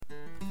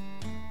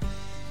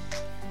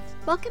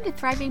Welcome to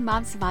Thriving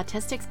Moms of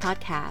Autistics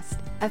podcast,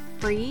 a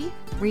free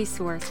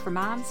resource for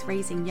moms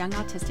raising young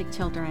autistic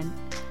children.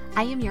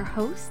 I am your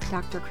host,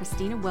 Dr.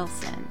 Christina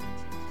Wilson.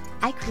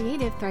 I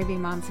created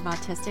Thriving Moms of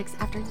Autistics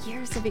after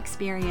years of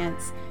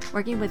experience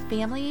working with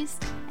families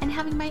and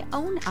having my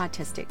own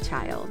autistic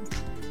child.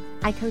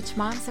 I coach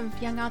moms of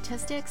young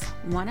autistics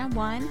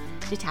one-on-one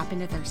to tap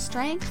into their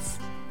strengths,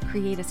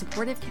 create a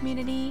supportive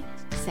community,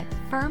 set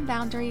firm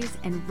boundaries,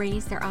 and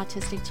raise their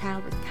autistic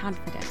child with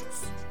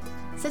confidence.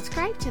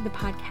 Subscribe to the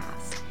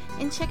podcast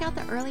and check out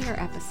the earlier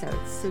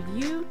episodes so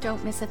you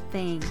don't miss a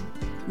thing.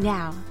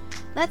 Now,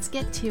 let's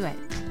get to it.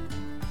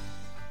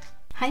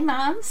 Hi,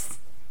 moms.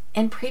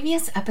 In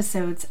previous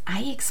episodes,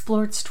 I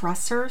explored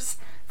stressors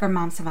for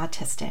moms of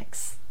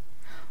autistics.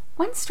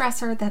 One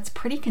stressor that's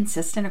pretty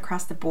consistent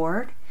across the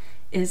board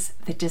is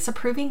the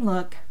disapproving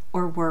look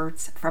or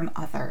words from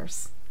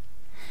others.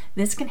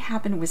 This can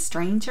happen with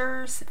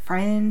strangers,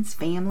 friends,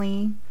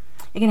 family.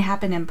 It can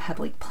happen in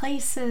public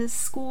places,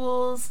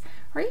 schools,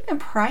 or even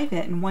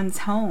private in one's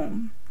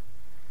home.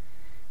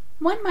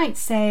 One might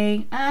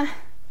say,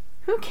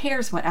 who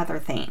cares what other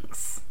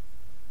thinks?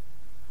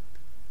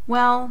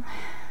 Well,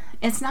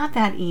 it's not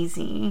that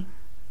easy.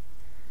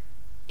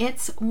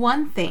 It's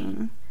one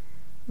thing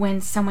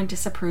when someone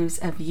disapproves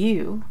of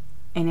you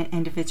in an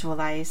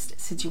individualized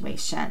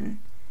situation,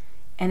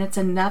 and it's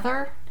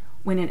another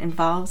when it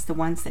involves the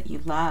ones that you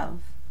love.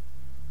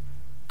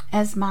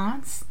 As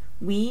moms,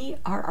 we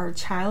are our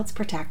child's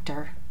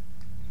protector.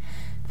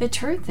 The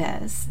truth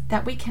is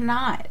that we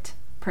cannot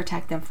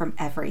protect them from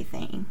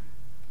everything.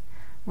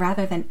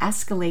 Rather than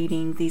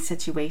escalating these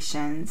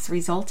situations,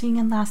 resulting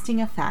in lasting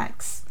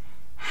effects,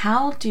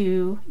 how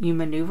do you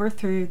maneuver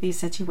through these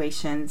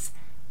situations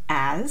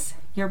as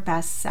your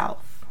best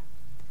self?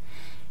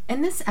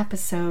 In this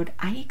episode,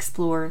 I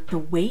explore the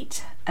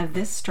weight of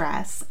this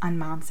stress on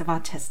moms of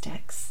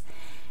autistics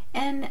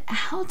and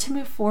how to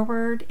move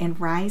forward and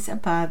rise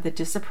above the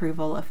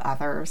disapproval of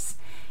others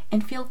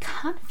and feel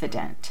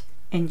confident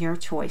in your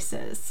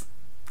choices.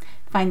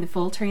 Find the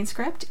full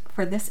transcript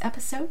for this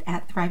episode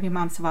at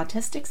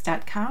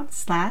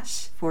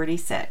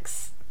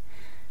thrivingmomsofautistics.com/46.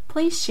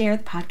 Please share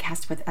the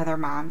podcast with other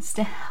moms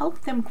to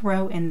help them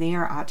grow in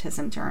their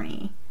autism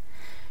journey.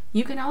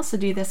 You can also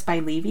do this by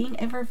leaving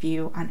a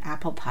review on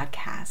Apple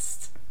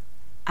Podcasts.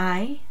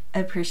 I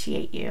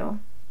appreciate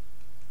you.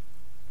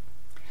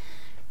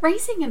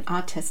 Raising an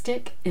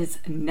autistic is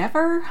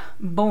never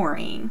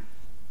boring.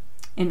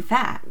 In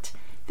fact,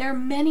 there are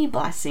many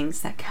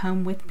blessings that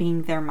come with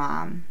being their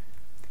mom.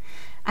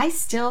 I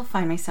still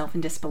find myself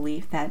in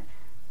disbelief that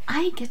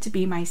I get to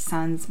be my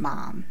son's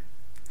mom,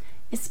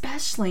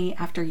 especially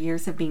after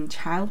years of being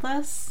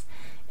childless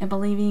and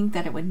believing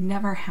that it would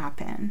never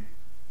happen.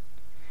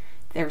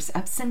 There's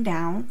ups and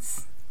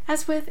downs,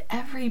 as with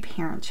every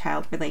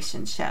parent-child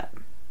relationship.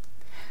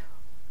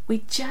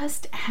 We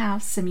just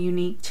have some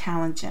unique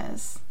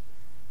challenges,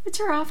 which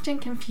are often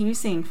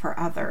confusing for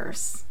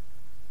others.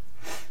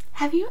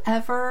 Have you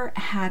ever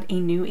had a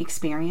new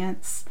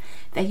experience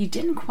that you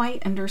didn't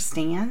quite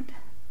understand?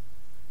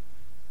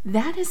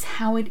 That is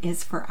how it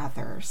is for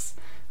others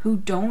who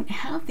don't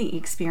have the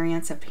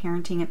experience of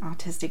parenting an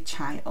autistic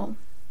child.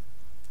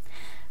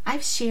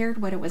 I've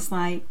shared what it was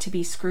like to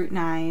be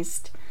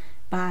scrutinized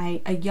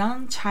by a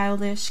young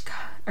childless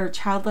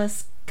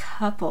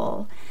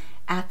couple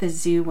at the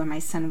zoo when my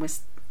son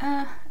was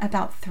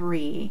about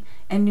 3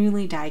 and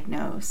newly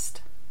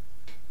diagnosed.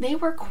 They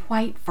were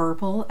quite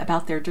verbal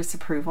about their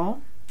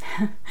disapproval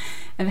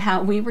of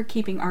how we were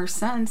keeping our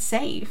son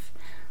safe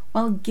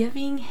while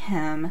giving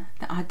him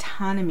the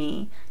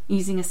autonomy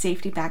using a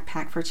safety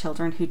backpack for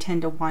children who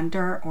tend to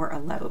wander or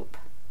elope.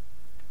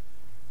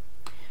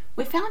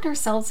 We found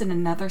ourselves in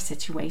another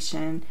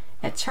situation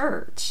at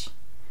church.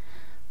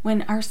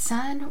 When our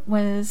son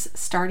was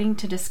starting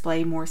to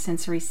display more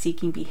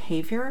sensory-seeking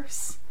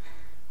behaviors,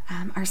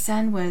 our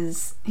son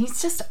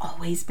he's just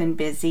always been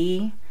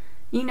busy.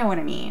 You know what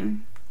I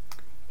mean.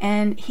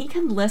 And he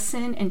can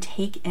listen and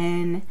take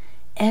in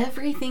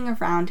everything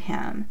around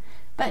him,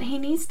 but he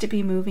needs to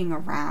be moving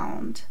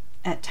around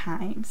at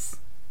times.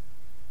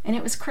 And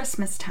it was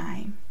Christmas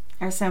time.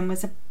 Our son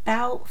was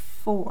about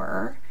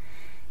 4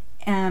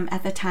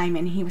 at the time,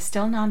 and he was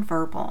still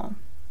nonverbal.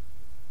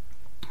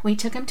 We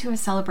took him to a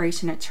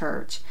celebration at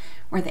church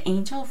where the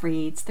angel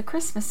reads the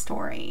Christmas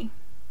story.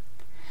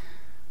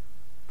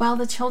 While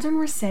the children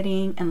were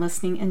sitting and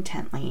listening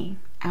intently,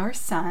 our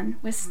son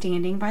was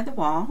standing by the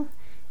wall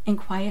and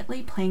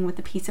quietly playing with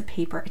a piece of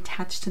paper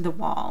attached to the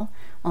wall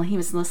while he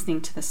was listening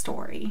to the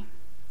story.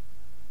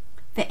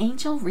 The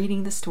angel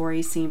reading the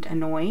story seemed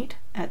annoyed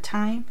at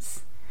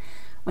times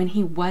when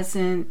he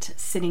wasn't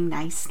sitting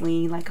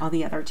nicely like all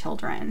the other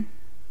children.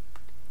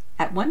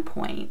 At one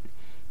point,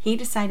 he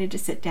decided to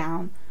sit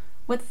down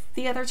with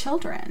the other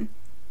children,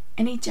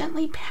 and he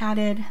gently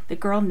patted the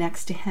girl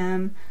next to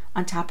him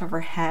on top of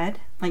her head,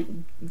 like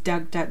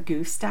Duck, Duck,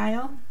 Goose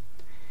style.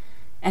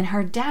 And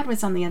her dad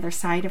was on the other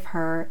side of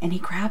her, and he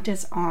grabbed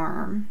his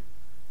arm.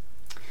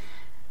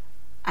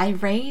 I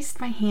raised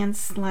my hand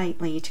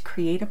slightly to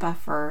create a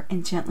buffer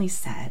and gently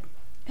said,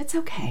 it's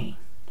okay.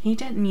 He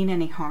didn't mean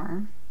any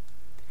harm.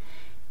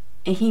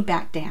 And he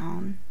backed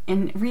down,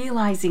 and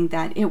realizing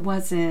that it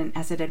wasn't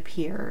as it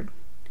appeared.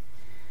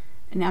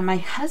 Now, my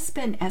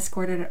husband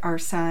escorted our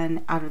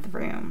son out of the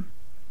room,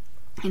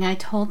 and I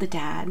told the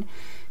dad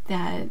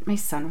that my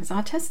son was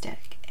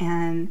autistic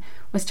and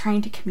was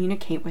trying to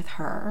communicate with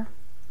her.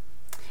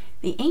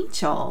 The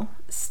angel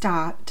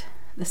stopped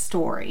the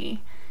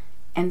story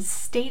and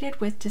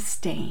stated with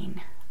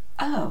disdain,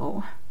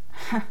 "Oh,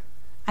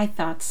 I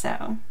thought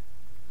so."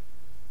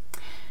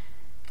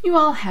 You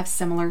all have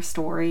similar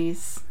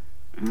stories.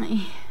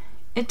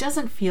 It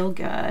doesn't feel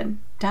good,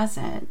 does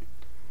it?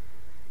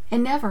 It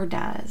never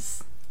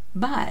does.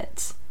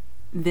 But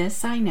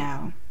this I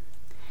know.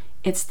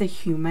 It's the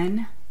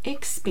human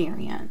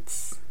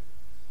experience.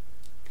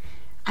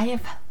 I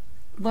have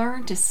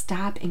learned to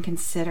stop and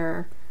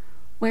consider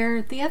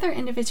where the other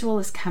individual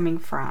is coming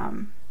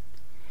from.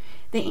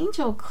 The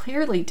angel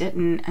clearly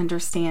didn't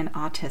understand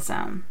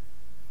autism.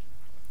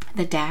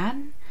 The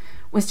dad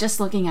was just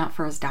looking out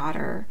for his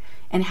daughter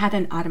and had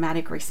an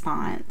automatic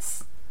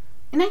response.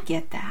 And I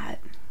get that.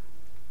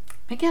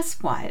 But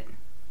guess what?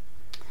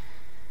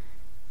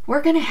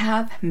 We're going to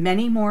have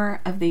many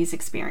more of these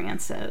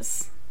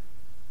experiences.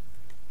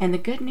 And the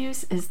good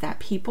news is that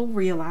people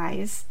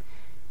realize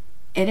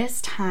it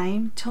is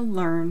time to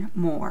learn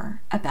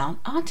more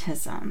about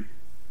autism.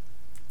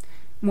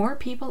 More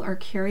people are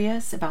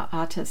curious about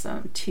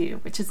autism too,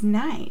 which is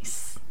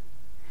nice.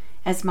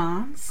 As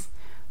moms,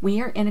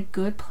 we are in a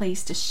good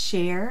place to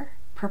share,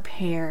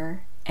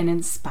 prepare, and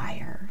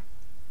inspire.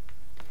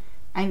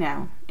 I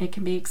know it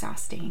can be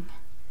exhausting,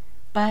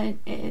 but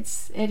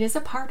it is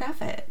a part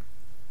of it.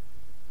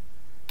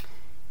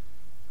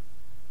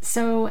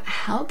 So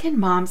how can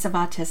moms of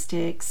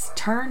autistics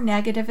turn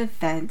negative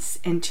events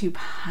into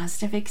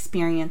positive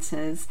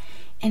experiences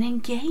and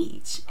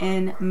engage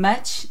in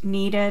much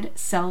needed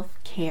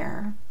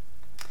self-care?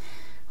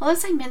 Well,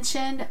 as I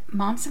mentioned,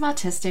 moms of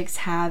autistics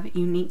have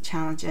unique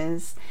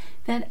challenges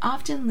that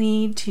often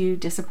lead to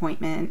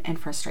disappointment and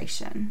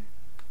frustration.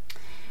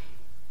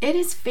 It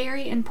is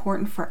very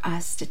important for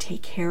us to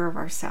take care of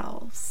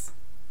ourselves.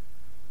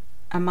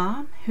 A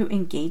mom who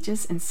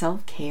engages in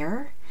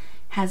self-care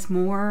has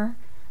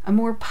a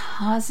more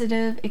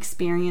positive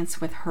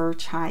experience with her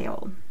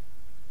child.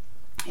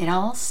 It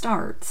all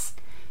starts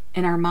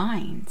in our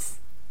minds.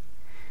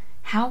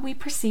 How we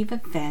perceive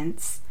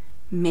events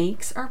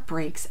makes or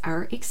breaks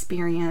our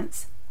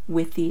experience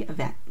with the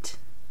event.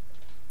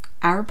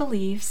 Our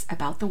beliefs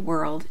about the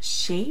world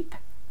shape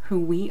who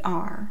we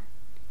are.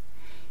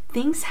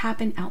 Things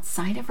happen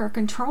outside of our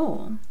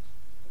control.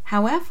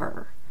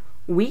 However,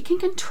 we can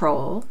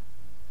control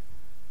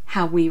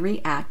how we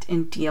react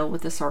and deal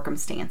with the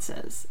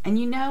circumstances. And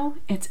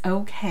it's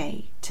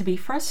okay to be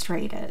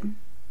frustrated.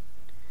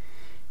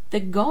 The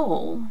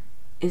goal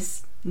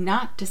is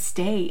not to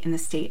stay in the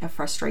state of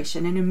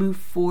frustration and to move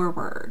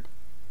forward.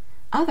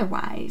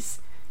 Otherwise,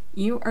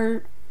 you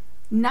are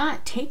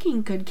not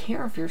taking good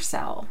care of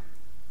yourself.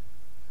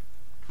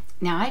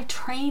 Now, I've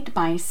trained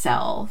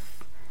myself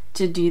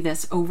to do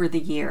this over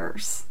the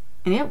years,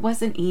 and it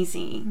wasn't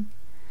easy.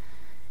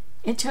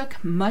 It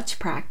took much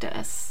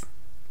practice.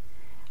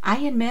 I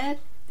admit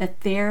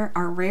that there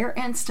are rare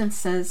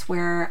instances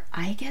where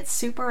I get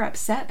super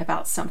upset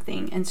about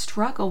something and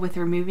struggle with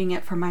removing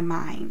it from my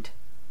mind.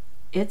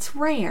 It's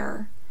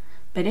rare,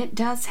 but it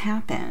does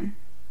happen.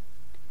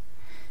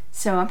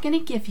 So I'm going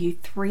to give you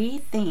 3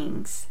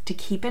 things to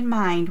keep in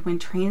mind when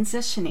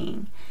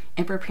transitioning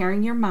and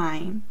preparing your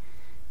mind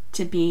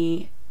to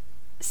be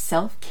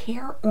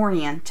self-care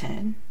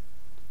oriented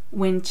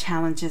when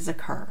challenges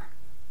occur.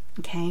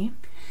 Okay?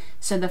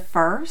 So the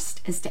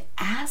first is to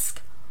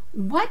ask,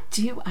 what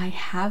do I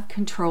have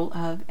control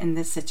of in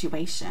this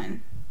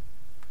situation?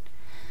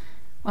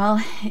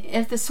 Well,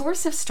 if the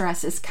source of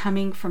stress is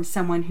coming from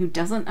someone who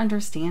doesn't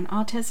understand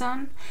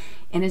autism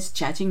and is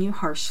judging you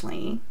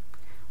harshly,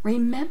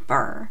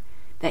 remember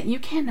that you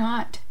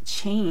cannot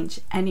change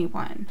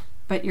anyone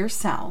but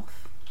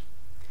yourself.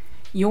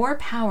 Your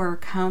power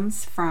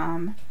comes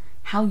from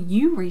how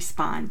you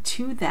respond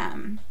to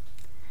them.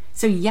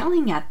 So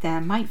yelling at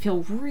them might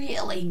feel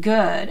really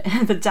good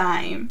at the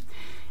time,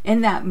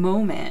 in that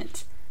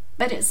moment,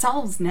 but it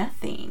solves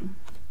nothing.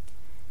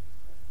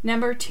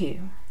 Number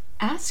 2,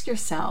 ask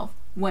yourself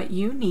what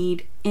you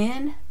need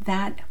in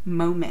that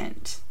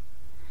moment.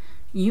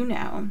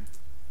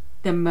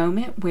 The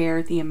moment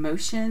where the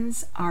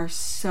emotions are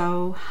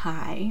so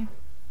high.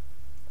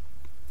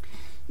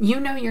 You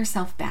know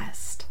yourself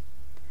best.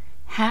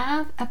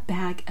 Have a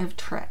bag of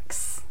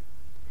tricks.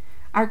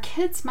 Our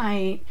kids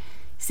might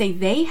say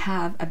they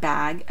have a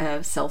bag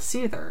of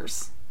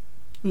self-soothers,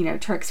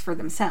 tricks for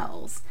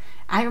themselves.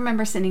 I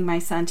remember sending my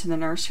son to the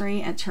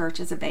nursery at church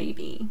as a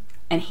baby,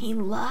 and he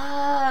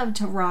loved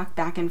to rock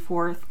back and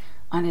forth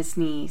on his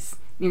knees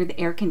near the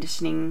air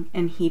conditioning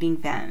and heating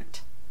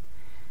vent.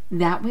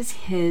 That was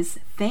his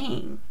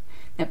thing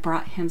that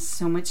brought him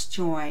so much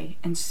joy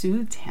and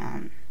soothed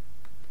him.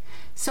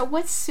 So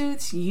what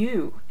soothes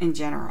you in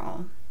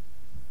general?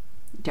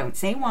 Don't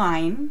say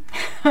wine.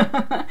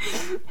 I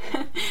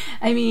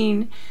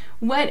mean,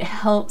 what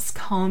helps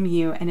calm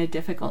you in a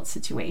difficult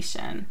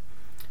situation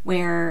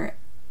where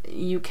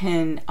you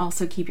can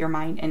also keep your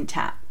mind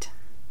intact?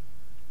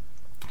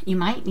 You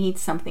might need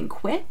something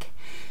quick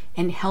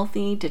and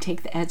healthy to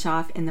take the edge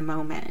off in the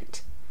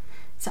moment.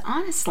 So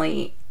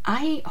honestly,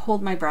 I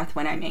hold my breath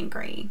when I'm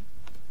angry.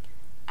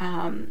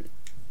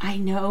 I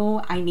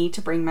know I need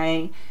to bring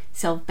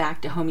myself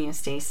back to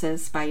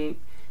homeostasis by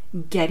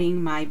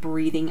getting my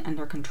breathing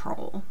under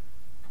control,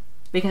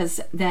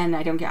 because then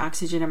I don't get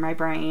oxygen in my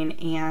brain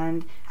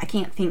and I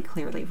can't think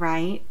clearly,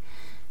 right?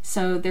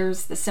 So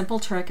there's the simple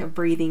trick of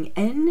breathing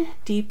in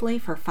deeply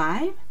for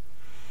 5,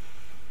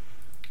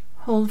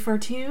 hold for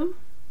 2,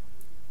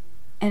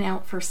 and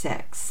out for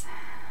 6.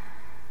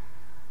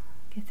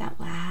 Get that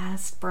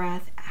last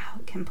breath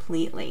out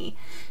completely.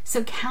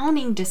 So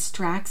counting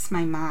distracts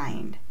my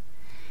mind,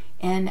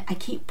 and I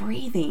keep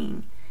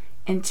breathing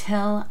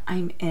until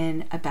I'm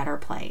in a better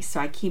place. So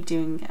I keep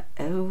doing it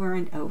over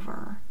and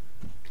over.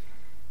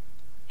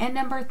 And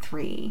number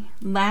 3,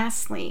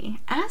 lastly,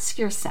 ask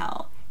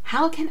yourself,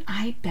 how can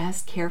I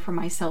best care for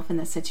myself in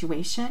this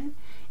situation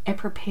and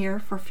prepare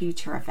for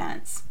future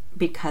events?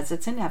 Because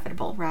it's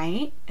inevitable,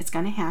 right? It's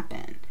going to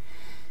happen.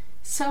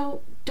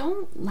 So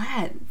don't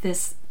let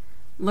this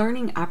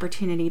learning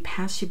opportunity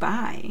pass you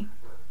by.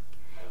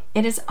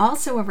 It is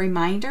also a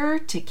reminder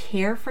to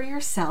care for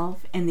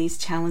yourself in these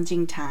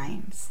challenging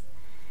times.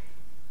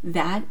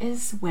 That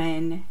is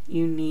when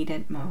you need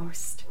it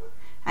most.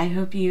 I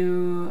hope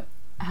you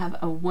have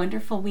a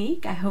wonderful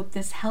week. I hope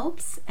this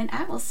helps, and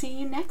I will see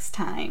you next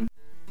time.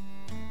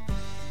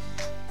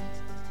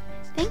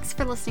 Thanks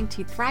for listening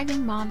to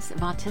Thriving Moms of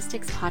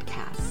Autistics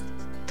podcast.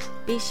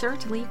 Be sure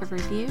to leave a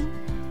review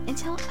and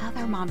tell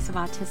other moms of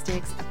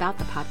autistics about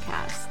the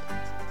podcast.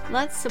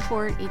 Let's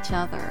support each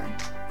other.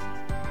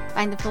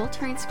 Find the full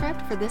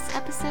transcript for this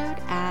episode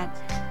at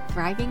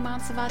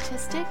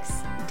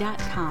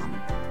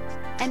thrivingmomsofautistics.com.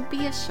 And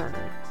be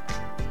assured,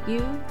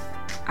 you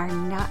are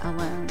not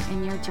alone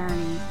in your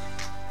journey.